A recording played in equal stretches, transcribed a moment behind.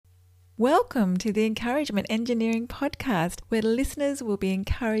Welcome to the Encouragement Engineering Podcast, where listeners will be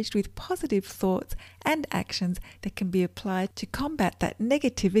encouraged with positive thoughts and actions that can be applied to combat that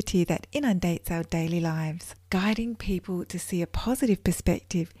negativity that inundates our daily lives, guiding people to see a positive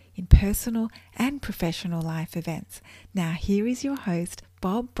perspective in personal and professional life events. Now, here is your host,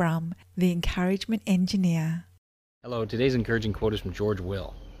 Bob Brumm, the Encouragement Engineer. Hello, today's encouraging quote is from George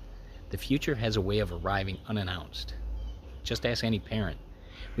Will. The future has a way of arriving unannounced. Just ask any parent.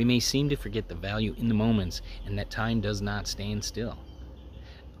 We may seem to forget the value in the moments and that time does not stand still.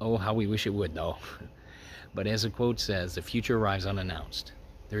 Oh, how we wish it would, though. But as the quote says, the future arrives unannounced.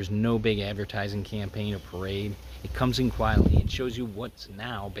 There's no big advertising campaign or parade. It comes in quietly and shows you what's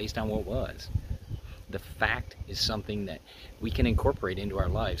now based on what was. The fact is something that we can incorporate into our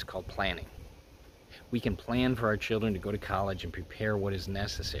lives called planning. We can plan for our children to go to college and prepare what is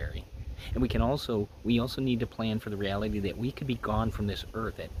necessary. And we also need to plan for the reality that we could be gone from this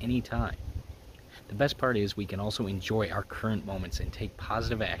earth at any time. The best part is we can also enjoy our current moments and take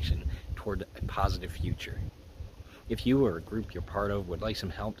positive action toward a positive future. If you or a group you're part of would like some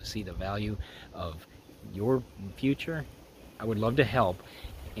help to see the value of your future, I would love to help,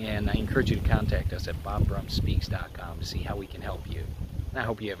 and I encourage you to contact us at bobbrummspeaks.com to see how we can help you. And I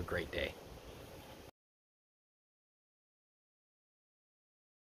hope you have a great day.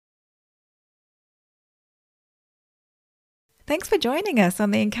 Thanks for joining us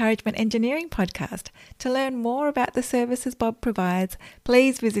on the Encouragement Engineering Podcast. To learn more about the services Bob provides,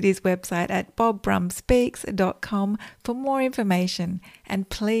 please visit his website at bobbrummspeaks.com for more information. And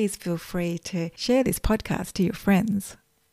please feel free to share this podcast to your friends.